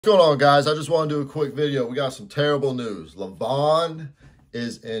What's going on, guys? I just want to do a quick video. We got some terrible news. Levan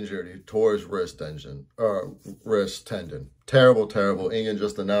is injured. He tore his wrist tendon. Terrible. Ingen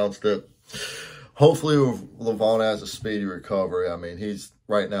just announced it. Hopefully Levan has a speedy recovery. I mean, he's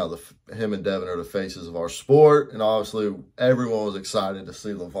right now, him and Devin are the faces of our sport, and obviously everyone was excited to see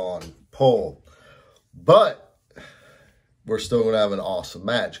Levan pull. But we're still going to have an awesome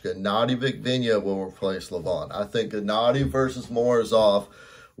match. Genadi Kvikvinia will replace Levan. I think Genadi versus Morozov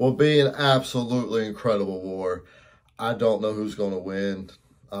will be an absolutely incredible war. I don't know who's going to win.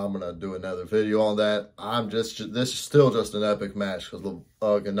 I'm going to do another video on that. This is still just an epic match because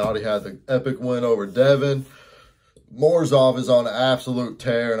Genadi had the epic win over Devin. Morozov is on an absolute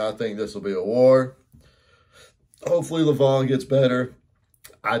tear, and I think this will be a war. Hopefully Levan gets better.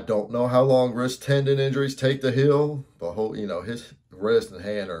 I don't know how long wrist tendon injuries take to heal, but his wrist and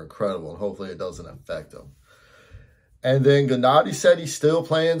hand are incredible, and hopefully it doesn't affect him. And then Genadi said he still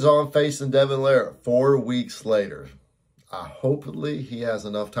plans on facing Devin 4 weeks later. Hopefully he has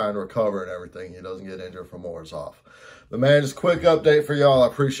enough time to recover and everything. He doesn't get injured from Morozov. But man, just a quick update for y'all. I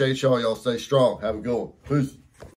appreciate y'all. Y'all stay strong. Have a good one. Peace.